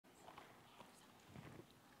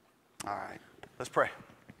All right, let's pray.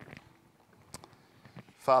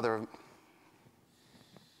 Father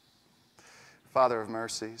of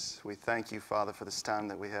mercies, we thank you, Father, for this time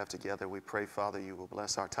that we have together. We pray, Father, you will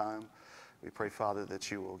bless our time. We pray, Father, that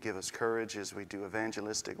you will give us courage as we do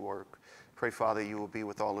evangelistic work. Pray, Father, you will be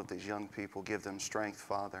with all of these young people. Give them strength,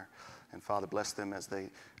 Father. And, Father, bless them as they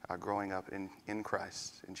are growing up in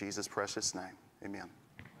Christ. In Jesus' precious name, amen.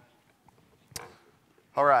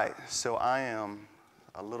 All right, so I am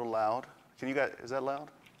a little loud. Can you guys, is that loud?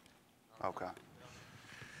 Okay.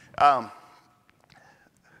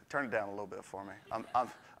 Turn it down a little bit for me.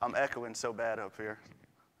 I'm echoing so bad up here.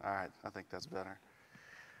 All right, I think that's better.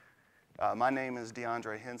 My name is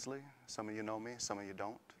Diondre Hensley. Some of you know me, some of you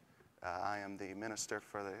don't. I am the minister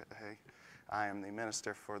for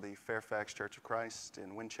the Fairfax Church of Christ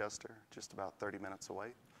in Winchester, just about 30 minutes away.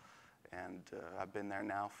 And I've been there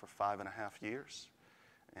now for 5.5 years.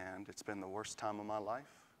 And it's been the worst time of my life.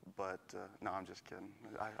 But no, I'm just kidding.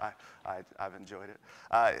 I've enjoyed it.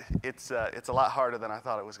 It's a lot harder than I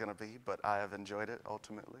thought it was going to be, but I have enjoyed it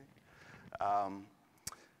ultimately.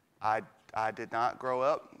 I did not grow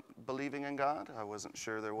up believing in God. I wasn't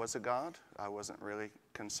sure there was a God. I wasn't really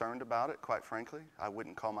concerned about it, quite frankly. I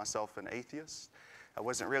wouldn't call myself an atheist. I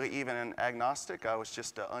wasn't really even an agnostic. I was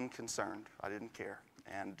just unconcerned. I didn't care,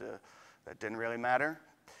 and that didn't really matter.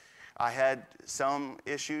 I had some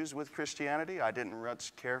issues with Christianity. I didn't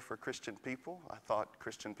much care for Christian people. I thought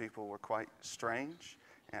Christian people were quite strange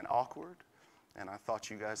and awkward, and I thought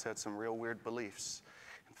you guys had some real weird beliefs.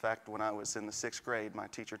 In fact, when I was in the 6th grade, my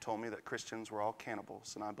teacher told me that Christians were all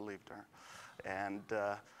cannibals, and I believed her. And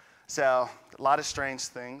so a lot of strange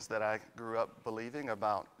things that I grew up believing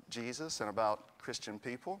about Jesus and about Christian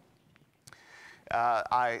people.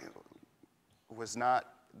 I was not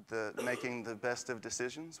making the best of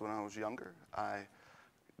decisions when I was younger. I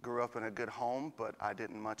grew up in a good home, but I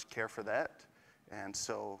didn't much care for that. And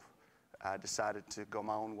so I decided to go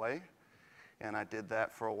my own way. And I did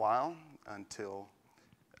that for a while until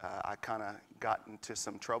I kind of got into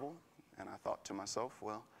some trouble. And I thought to myself,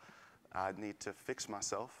 well, I need to fix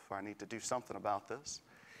myself, or I need to do something about this.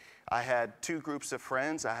 I had 2 groups of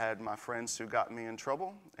friends. I had my friends who got me in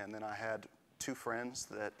trouble, and then I had 2 friends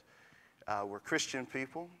that were Christian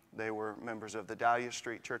people. They were members of the Dahlia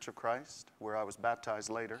Street Church of Christ, where I was baptized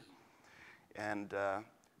later. And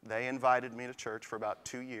they invited me to church for about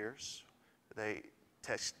 2 years. They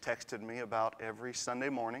texted me about every Sunday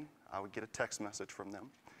morning. I would get a text message from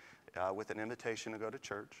them with an invitation to go to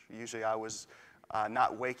church. Usually I was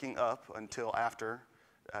not waking up until after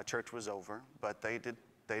church was over, but they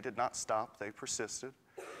did not stop. They persisted.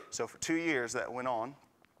 So for 2 years that went on,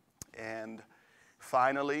 and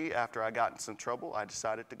finally, after I got in some trouble, I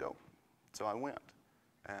decided to go. So I went.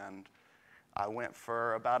 And I went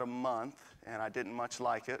for about a month, and I didn't much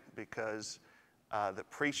like it because the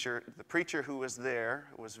preacher who was there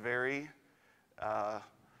was very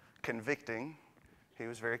convicting. He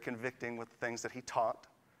was very convicting with the things that he taught.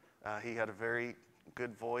 He had a very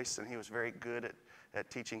good voice, and he was very good at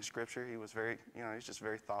teaching Scripture. He was very, he's just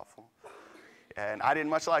very thoughtful. And I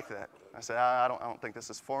didn't much like that. I said, I don't think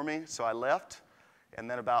this is for me. So I left. And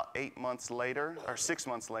then about 8 months later, or 6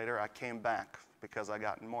 months later, I came back because I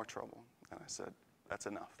got in more trouble. And I said, that's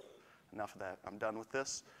enough. Enough of that. I'm done with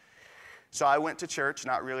this. So I went to church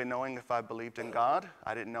not really knowing if I believed in God.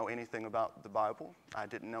 I didn't know anything about the Bible. I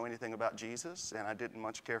didn't know anything about Jesus. And I didn't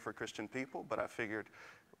much care for Christian people. But I figured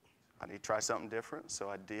I need to try something different. So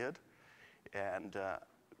I did. And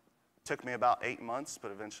it took me about 8 months, but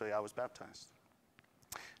eventually I was baptized.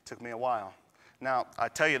 It took me a while. Now, I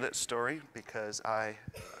tell you that story because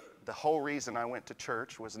the whole reason I went to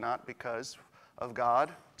church was not because of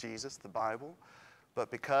God, Jesus, the Bible, but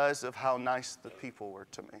because of how nice the people were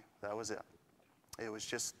to me. That was it. It was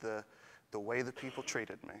just the way the people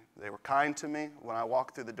treated me. They were kind to me. When I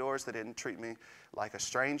walked through the doors, they didn't treat me like a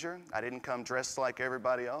stranger. I didn't come dressed like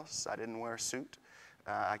everybody else. I didn't wear a suit.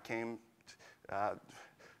 I came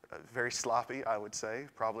very sloppy, I would say,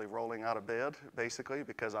 probably rolling out of bed, basically,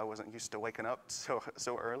 because I wasn't used to waking up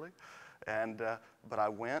so early. And but I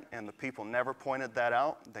went, and the people never pointed that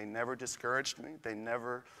out. They never discouraged me. They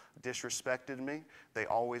never disrespected me. They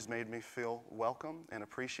always made me feel welcome and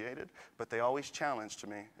appreciated, but they always challenged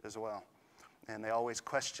me as well. And they always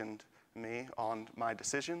questioned me on my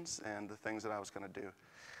decisions and the things that I was going to do.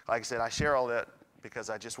 Like I said, I share all that because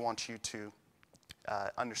I just want you to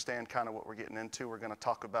understand kind of what we're getting into. We're going to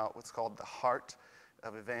talk about what's called the heart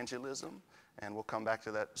of evangelism, and we'll come back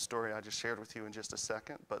to that story I just shared with you in just a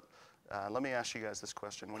second. But let me ask you guys this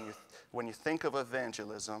question. When you think of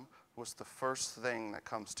evangelism, what's the first thing that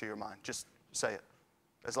comes to your mind? Just say it.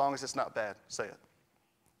 As long as it's not bad, say it.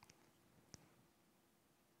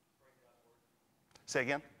 Say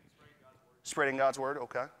again? Spreading God's word,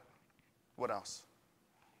 okay. What else?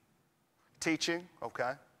 Teaching,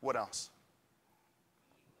 okay. What else?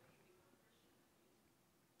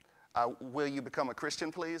 Will you become a Christian,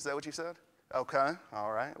 please? Is that what you said? Okay,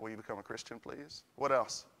 all right. Will you become a Christian, please? What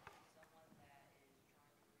else?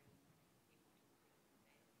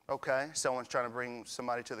 Okay, someone's trying to bring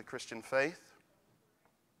somebody to the Christian faith.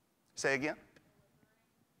 Say again.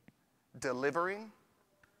 Delivering.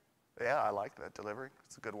 Yeah, I like that, delivering.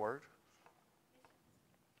 It's a good word.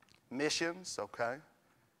 Missions, okay.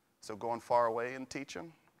 So going far away and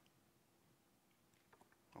teaching.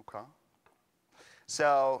 Okay.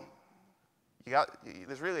 So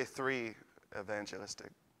there's really three evangelistic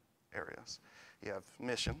areas. You have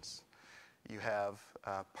missions, you have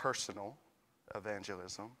personal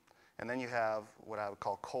evangelism, and then you have what I would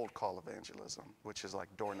call cold call evangelism, which is like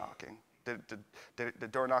door knocking.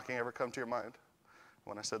 Did door knocking ever come to your mind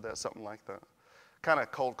when I said that, something like that? Kind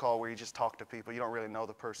of cold call where you just talk to people. You don't really know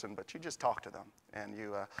the person, but you just talk to them, and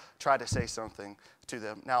you try to say something to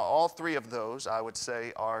them. Now, all three of those, I would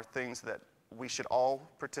say, are things that we should all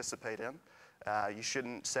participate in. You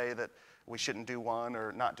shouldn't say that we shouldn't do one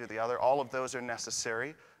or not do the other. All of those are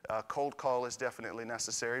necessary. Cold call is definitely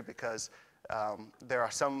necessary because there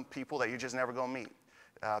are some people that you're just never going to meet.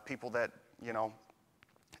 People that,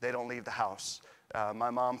 they don't leave the house. My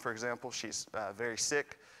mom, for example, she's very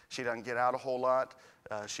sick. She doesn't get out a whole lot.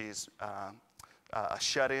 She's a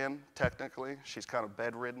shut-in, technically. She's kind of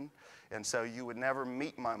bedridden. And so you would never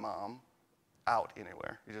meet my mom out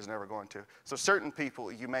anywhere. You're just never going to. So certain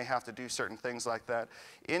people, you may have to do certain things like that.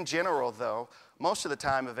 In general, though, most of the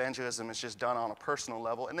time evangelism is just done on a personal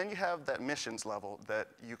level. And then you have that missions level that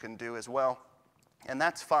you can do as well. And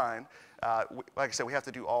that's fine. Like I said, we have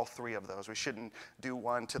to do all three of those. We shouldn't do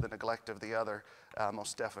one to the neglect of the other,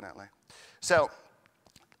 most definitely. So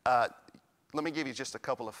let me give you just a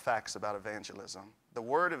couple of facts about evangelism. The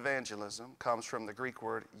word evangelism comes from the Greek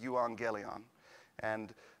word euangelion.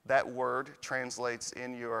 And that word translates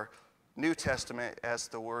in your New Testament as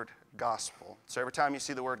the word gospel. So every time you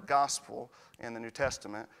see the word gospel in the New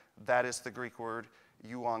Testament, that is the Greek word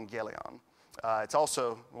euangelion. It's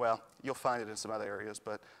also, well, you'll find it in some other areas,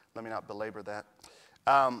 but let me not belabor that.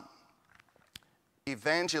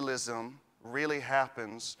 Evangelism really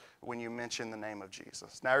happens when you mention the name of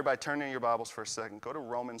Jesus. Now, everybody turn in your Bibles for a second. Go to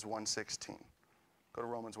Romans 1:16. Go to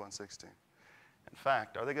Romans 1:16. In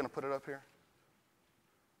fact, are they going to put it up here?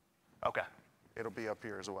 Okay. It'll be up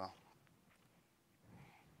here as well.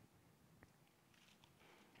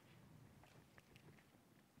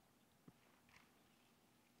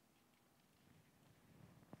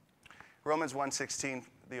 Romans 1:16,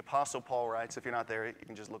 the Apostle Paul writes, if you're not there, you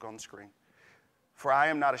can just look on the screen. For I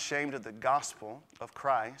am not ashamed of the gospel of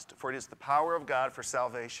Christ, for it is the power of God for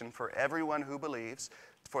salvation for everyone who believes,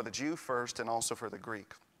 for the Jew first and also for the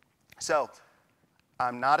Greek. So,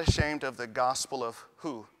 I'm not ashamed of the gospel of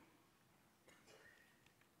who?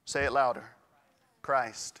 Say it louder.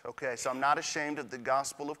 Christ. Okay, so I'm not ashamed of the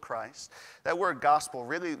gospel of Christ. That word gospel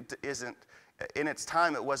really isn't, in its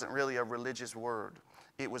time, it wasn't really a religious word.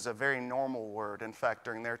 It was a very normal word, in fact,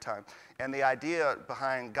 during their time. And the idea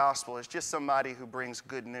behind gospel is just somebody who brings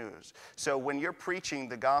good news. So when you're preaching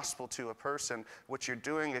the gospel to a person, what you're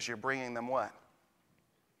doing is you're bringing them what?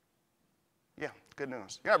 Yeah, good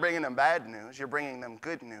news. You're not bringing them bad news. You're bringing them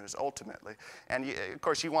good news, ultimately. And, of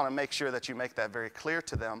course, you want to make sure that you make that very clear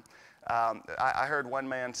to them. I heard one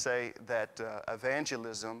man say that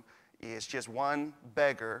evangelism is just one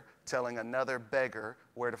beggar telling another beggar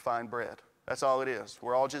where to find bread. That's all it is.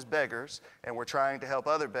 We're all just beggars, and we're trying to help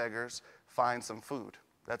other beggars find some food.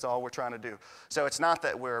 That's all we're trying to do. So it's not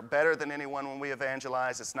that we're better than anyone when we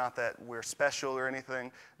evangelize. It's not that we're special or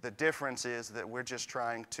anything. The difference is that we're just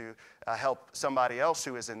trying to help somebody else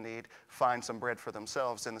who is in need find some bread for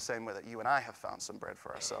themselves in the same way that you and I have found some bread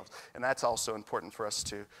for ourselves. And that's also important for us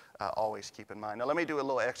to always keep in mind. Now let me do a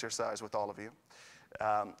little exercise with all of you.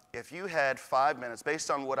 If you had 5 minutes, based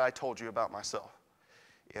on what I told you about myself,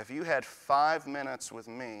 if you had 5 minutes with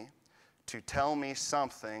me to tell me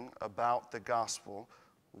something about the gospel,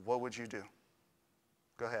 what would you do?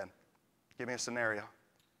 Go ahead. Give me a scenario.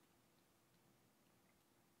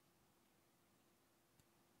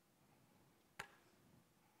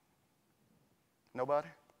 Nobody?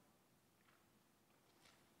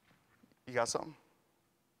 You got something?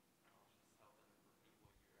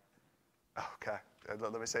 Okay.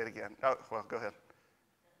 Let me say it again. Oh, well, go ahead.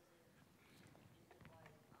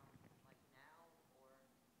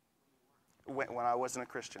 When I wasn't a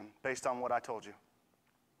Christian, based on what I told you.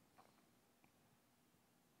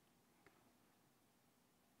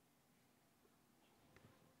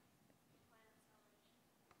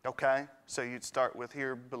 Okay, so you'd start with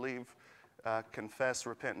hear, believe, confess,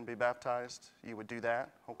 repent, and be baptized. You would do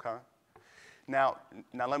that. Okay. Now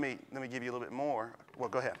let me give you a little bit more. Well,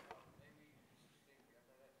 go ahead.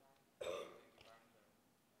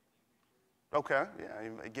 Okay,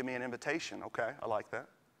 yeah, give me an invitation. Okay, I like that.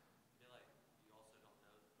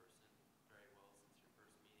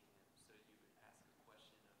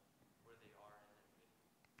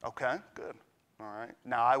 Okay, good. All right.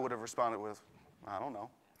 Now I would have responded with, I don't know.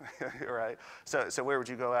 Right. So where would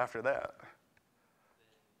you go after that?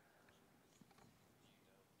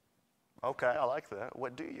 Okay, I like that.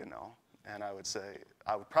 What do you know? And I would say,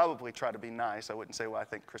 I would probably try to be nice. I wouldn't say, well, I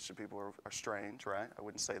think Christian people are strange, right? I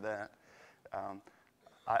wouldn't say that.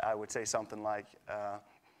 I would say something like,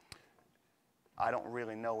 I don't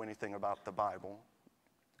really know anything about the Bible,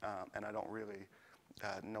 and I don't really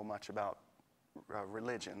know much about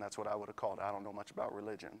religion. That's what I would have called it. I don't know much about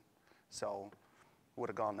religion. So would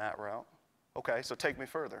have gone that route. Okay, so take me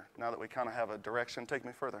further. Now that we kind of have a direction, take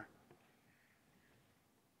me further.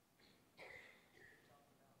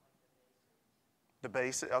 The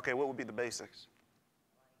basic. Okay, what would be the basics?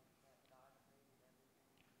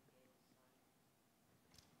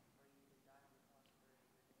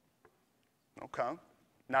 Okay.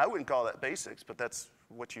 Now I wouldn't call that basics, but that's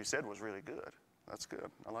what you said was really good. That's good.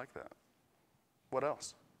 I like that. What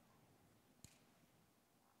else?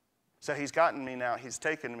 So he's gotten me now. He's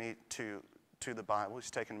taken me to the Bible.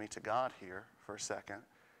 He's taken me to God here for a second.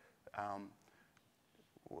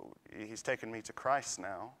 He's taken me to Christ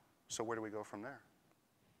now. So where do we go from there?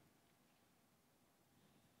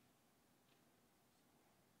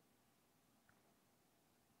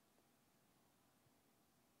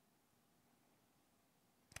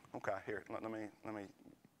 Okay, here, let me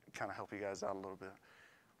kind of help you guys out a little bit.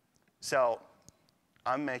 So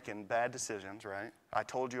I'm making bad decisions, right? I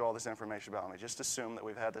told you all this information about me. Just assume that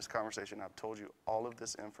we've had this conversation. I've told you all of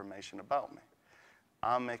this information about me.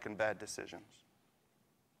 I'm making bad decisions.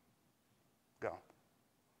 Go.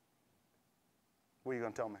 What are you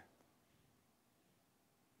going to tell me?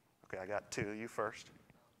 Okay, I got two. You first.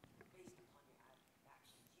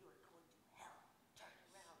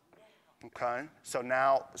 Okay, so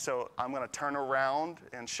I'm going to turn around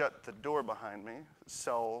and shut the door behind me.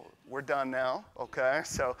 So we're done now, okay?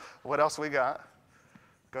 So what else we got?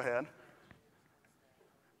 Go ahead.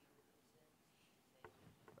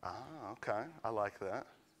 Ah, okay, I like that.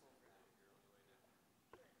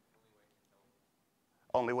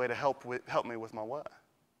 Only way to help me with my what?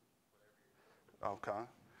 Okay.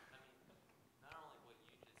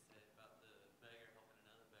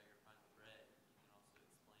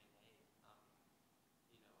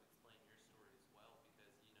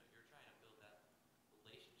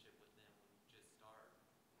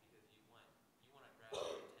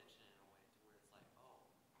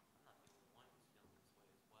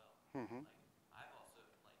 Mm-hmm.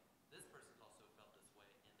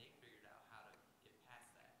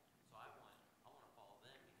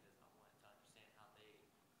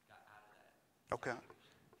 Okay.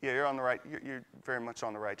 Yeah, you're on the right. You're very much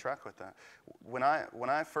on the right track with that. When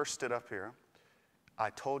I first stood up here, I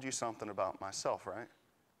told you something about myself, right?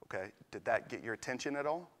 Okay. Did that get your attention at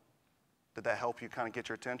all? Did that help you kind of get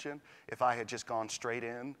your attention? If I had just gone straight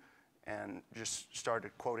in and just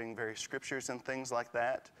started quoting various scriptures and things like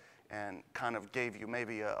that, and kind of gave you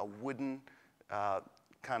maybe a wooden,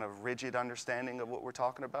 kind of rigid understanding of what we're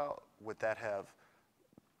talking about, would that have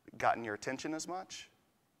gotten your attention as much?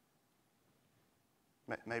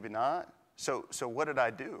 Maybe not. So what did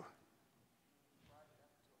I do?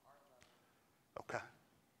 Okay.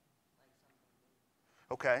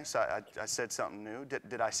 Okay, so I said something new.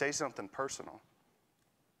 Did I say something personal?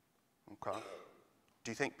 Okay.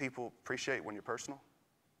 Do you think people appreciate when you're personal?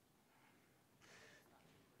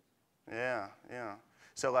 Yeah, yeah.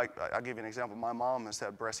 So like, I'll give you an example. My mom has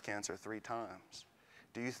had breast cancer 3 times.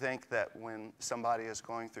 Do you think that when somebody is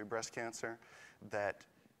going through breast cancer, that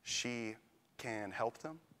she can help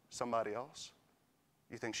them, somebody else?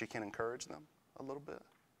 You think she can encourage them a little bit?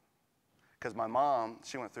 Because my mom,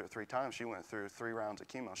 she went through it 3 times. She went through 3 rounds of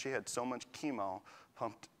chemo. She had so much chemo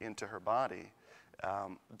pumped into her body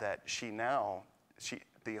that she hadn't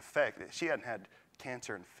had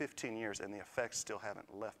cancer in 15 years, and the effects still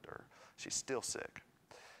haven't left her. She's still sick.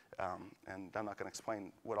 And I'm not going to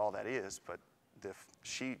explain what all that is, but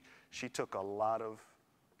she took a lot of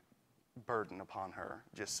burden upon her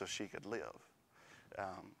just so she could live.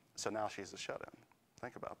 So now she's a shut-in.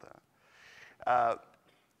 Think about that.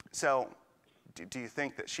 So do you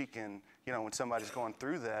think that she can, when somebody's going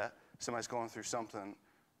through that, somebody's going through something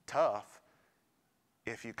tough,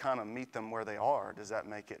 if you kind of meet them where they are, does that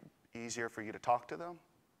make it easier for you to talk to them?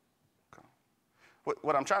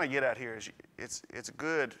 What I'm trying to get at here is it's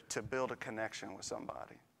good to build a connection with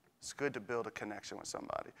somebody. It's good to build a connection with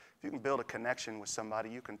somebody. If you can build a connection with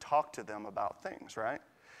somebody, you can talk to them about things, right?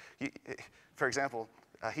 For example,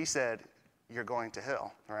 he said, you're going to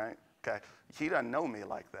hell, right? Okay. He doesn't know me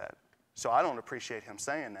like that. So I don't appreciate him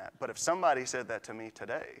saying that. But if somebody said that to me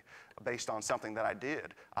today, based on something that I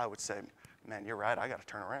did, I would say, man, you're right, I got to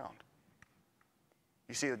turn around.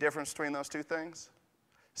 You see the difference between those two things?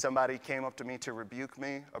 Somebody came up to me to rebuke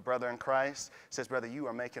me, a brother in Christ, says, brother, you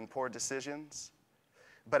are making poor decisions.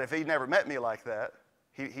 But if he never met me like that,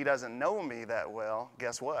 he doesn't know me that well,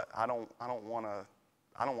 guess what? I don't want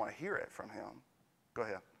to hear it from him. Go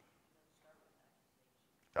ahead.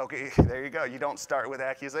 Okay, there you go. You don't start with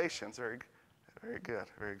accusations. Very good,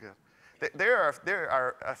 very good. There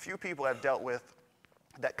are a few people I've dealt with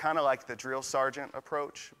that kind of like the drill sergeant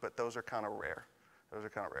approach, but those are kind of rare. Those are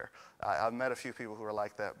kind of rare. I've met a few people who are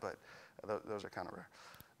like that, but those are kind of rare.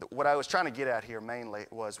 What I was trying to get at here mainly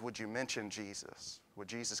was, would you mention Jesus? Would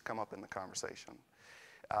Jesus come up in the conversation?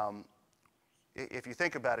 If you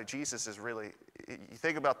think about it, Jesus is really, you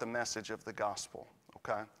think about the message of the gospel,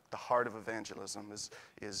 okay? The heart of evangelism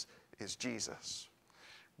is Jesus.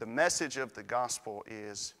 The message of the gospel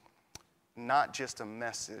is not just a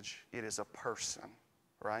message, it is a person,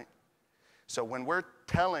 right? So when we're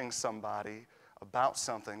telling somebody about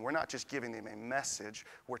something, we're not just giving them a message,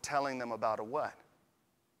 we're telling them about a what?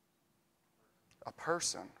 A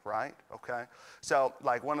person, right? Okay? So,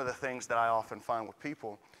 like, one of the things that I often find with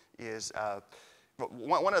people is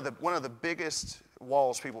one of the biggest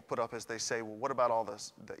walls people put up is they say, well, what about all the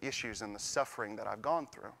issues and the suffering that I've gone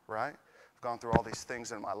through, right? I've gone through all these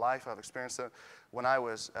things in my life. I've experienced it. When I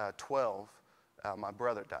was 12, my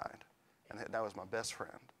brother died, and that was my best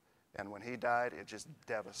friend. And when he died, it just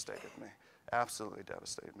devastated me. Absolutely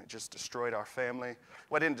devastated me. Just destroyed our family.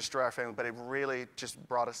 Well, it didn't destroy our family, but it really just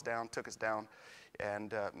brought us down, took us down,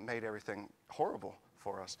 and made everything horrible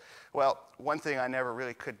for us. Well, one thing I never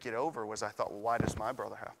really could get over was I thought, well, why does my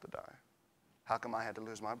brother have to die? How come I had to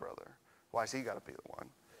lose my brother? Why has he got to be the one?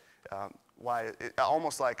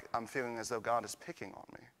 Almost like I'm feeling as though God is picking on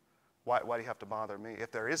me. Why do you have to bother me?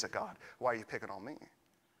 If there is a God, why are you picking on me?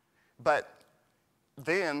 But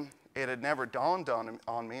then it had never dawned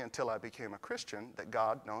on me until I became a Christian that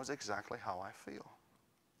God knows exactly how I feel.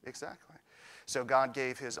 Exactly. So God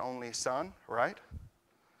gave his only son, right?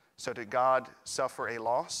 So did God suffer a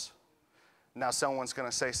loss? Now someone's going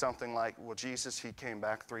to say something like, well, Jesus, he came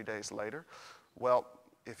back 3 days later. Well,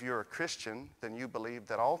 if you're a Christian, then you believe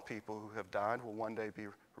that all people who have died will one day be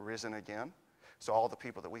risen again. So all the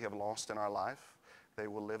people that we have lost in our life, they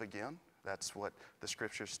will live again. That's what the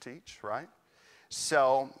scriptures teach, right?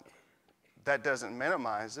 So that doesn't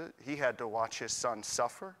minimize it. He had to watch his son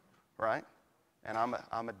suffer, right? And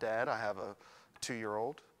I'm a dad. I have a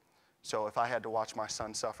 2-year-old. So if I had to watch my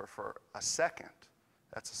son suffer for a second,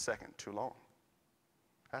 that's a second too long.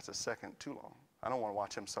 That's a second too long. I don't want to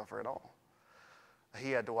watch him suffer at all. He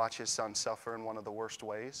had to watch his son suffer in one of the worst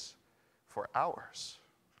ways for hours.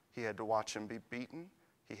 He had to watch him be beaten.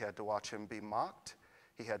 He had to watch him be mocked.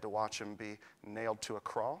 He had to watch him be nailed to a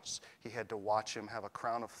cross. He had to watch him have a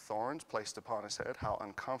crown of thorns placed upon his head. How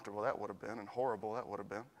uncomfortable that would have been and horrible that would have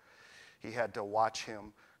been. He had to watch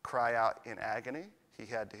him cry out in agony. He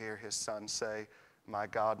had to hear his son say, my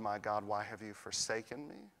God, why have you forsaken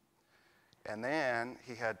me? And then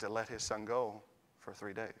he had to let his son go for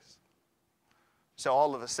 3 days. So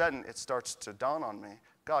all of a sudden, it starts to dawn on me,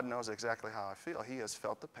 God knows exactly how I feel. He has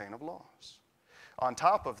felt the pain of loss. On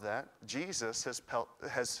top of that, Jesus has felt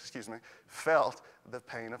the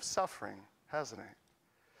pain of suffering, hasn't he?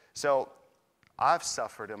 So I've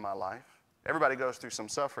suffered in my life. Everybody goes through some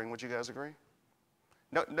suffering. Would you guys agree?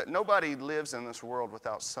 Nobody lives in this world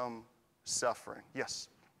without some suffering. Yes?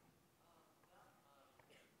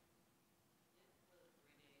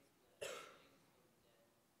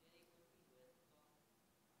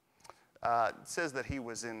 It says that he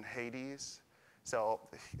was in Hades. So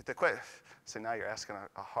now you're asking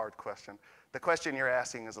a hard question. The question you're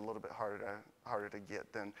asking is a little bit harder to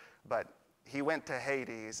get than, but he went to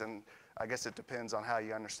Hades, and I guess it depends on how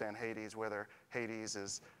you understand Hades, whether Hades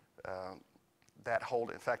is that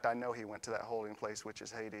holding. In fact, I know he went to that holding place, which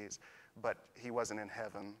is Hades, but he wasn't in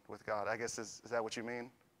heaven with God. I guess is that what you mean?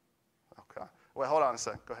 Okay. Well, hold on a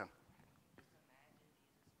second. Go ahead.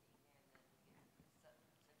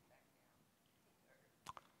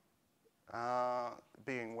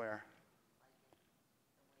 Being where?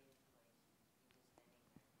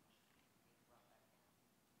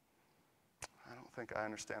 I don't think I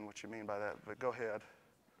understand what you mean by that, but go ahead.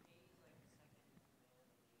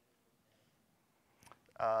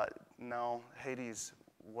 No, Hades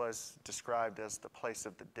was described as the place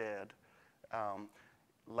of the dead.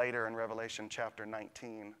 Later in Revelation chapter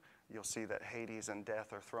 19, you'll see that Hades and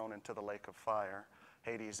death are thrown into the lake of fire.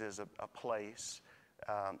 Hades is a place.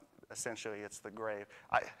 Essentially, it's the grave.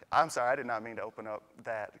 I'm sorry, I did not mean to open up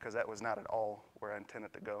that, because that was not at all where I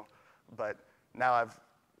intended to go. But now I've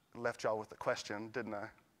left y'all with a question, didn't I?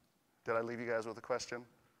 Did I leave you guys with a question?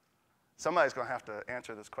 Somebody's going to have to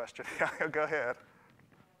answer this question. Go ahead.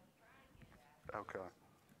 Okay.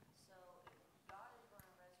 So if God is going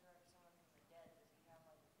to resurrect someone from the dead, does he have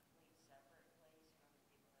like a complete separate place from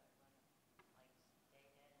the people that are going to like stay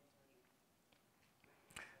dead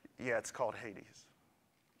until you? Yeah, it's called Hades.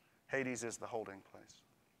 Hades is the holding place.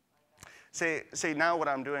 See, now what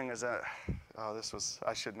I'm doing is, I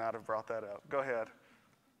should not have brought that up. Go ahead.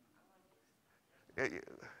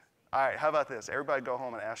 All right, how about this? Everybody go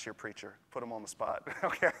home and ask your preacher. Put him on the spot,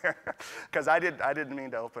 okay? Because I didn't mean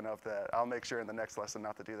to open up that. I'll make sure in the next lesson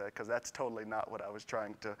not to do that, because that's totally not what I was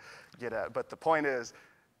trying to get at. But the point is,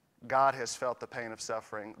 God has felt the pain of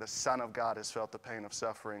suffering. The Son of God has felt the pain of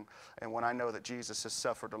suffering. And when I know that Jesus has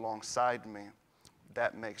suffered alongside me,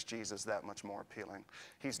 that makes Jesus that much more appealing.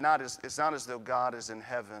 It's not as though God is in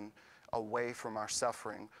heaven away from our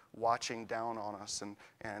suffering, watching down on us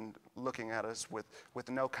and looking at us with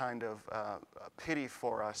no kind of pity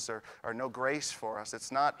for us or no grace for us.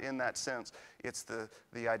 It's not in that sense. It's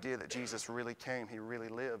the idea that Jesus really came. He really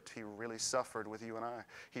lived. He really suffered with you and I.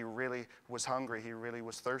 He really was hungry. He really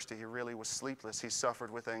was thirsty. He really was sleepless. He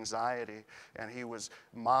suffered with anxiety, and he was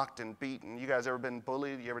mocked and beaten. You guys ever been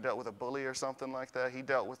bullied? You ever dealt with a bully or something like that? He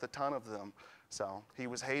dealt with a ton of them. So he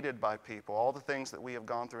was hated by people. All the things that we have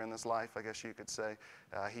gone through in this life, I guess you could say,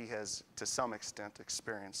 he has to some extent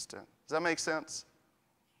experienced it. Does that make sense?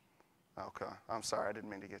 Okay. I'm sorry. I didn't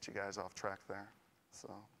mean to get you guys off track there.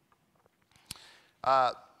 So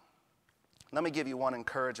let me give you one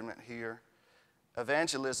encouragement here.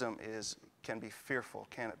 Evangelism can be fearful,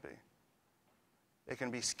 can it be? It can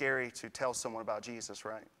be scary to tell someone about Jesus,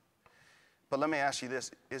 right? But let me ask you this.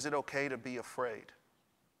 Is it okay to be afraid?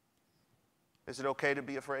 Is it okay to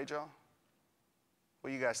be afraid, y'all?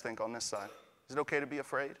 What do you guys think on this side? Is it okay to be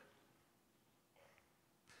afraid?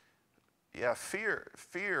 Yeah,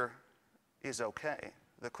 fear is okay.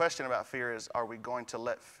 The question about fear is, are we going to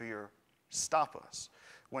let fear stop us?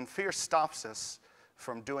 When fear stops us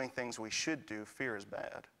from doing things we should do, fear is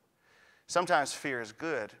bad. Sometimes fear is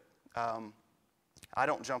good. I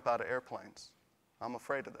don't jump out of airplanes. I'm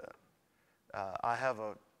afraid of that. I have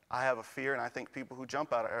a fear, and I think people who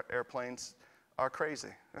jump out of airplanes are crazy.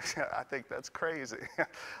 I think that's crazy.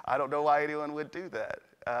 I don't know why anyone would do that.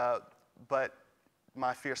 But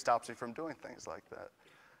my fear stops me from doing things like that.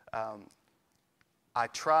 I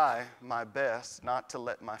try my best not to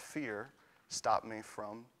let my fear stop me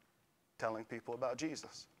from telling people about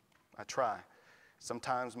Jesus. I try.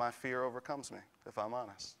 Sometimes my fear overcomes me, if I'm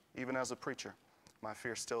honest. Even as a preacher, my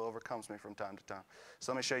fear still overcomes me from time to time.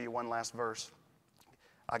 So let me show you one last verse.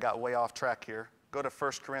 I got way off track here. Go to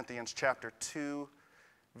 1 Corinthians chapter 2,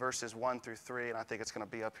 verses 1 through 3, and I think it's going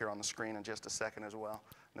to be up here on the screen in just a second as well.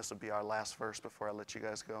 And this will be our last verse before I let you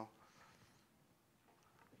guys go.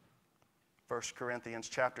 1 Corinthians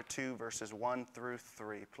chapter 2, verses 1 through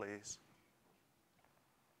 3, please.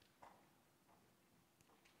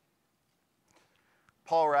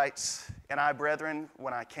 Paul writes, "And I, brethren,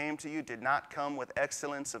 when I came to you, did not come with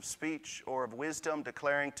excellence of speech or of wisdom,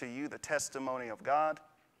 declaring to you the testimony of God.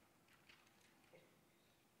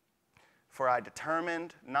 For I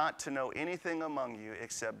determined not to know anything among you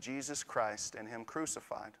except Jesus Christ and him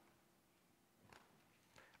crucified.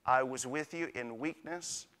 I was with you in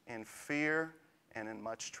weakness, in fear, and in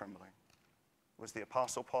much trembling." Was the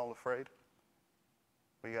Apostle Paul afraid?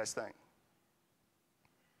 What do you guys think?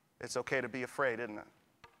 It's okay to be afraid, isn't it?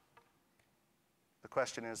 The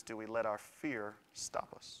question is, do we let our fear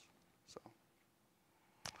stop us? So,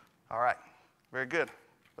 all right, very good.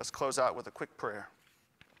 Let's close out with a quick prayer.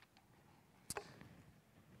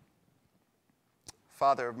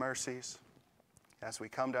 Father of mercies, as we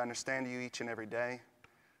come to understand you each and every day,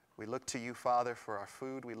 we look to you, Father, for our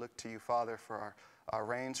food. We look to you, Father, for our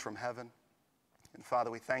rains from heaven. And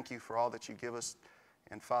Father, we thank you for all that you give us.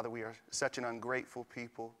 And Father, we are such an ungrateful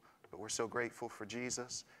people, but we're so grateful for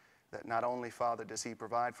Jesus, that not only, Father, does he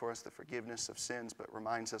provide for us the forgiveness of sins, but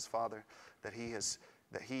reminds us, Father, that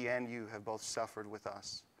he and you have both suffered with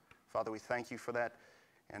us. Father, we thank you for that,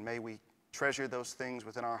 and may we treasure those things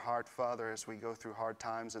within our heart, Father, as we go through hard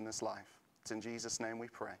times in this life. It's in Jesus' name we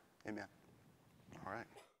pray. Amen. All right.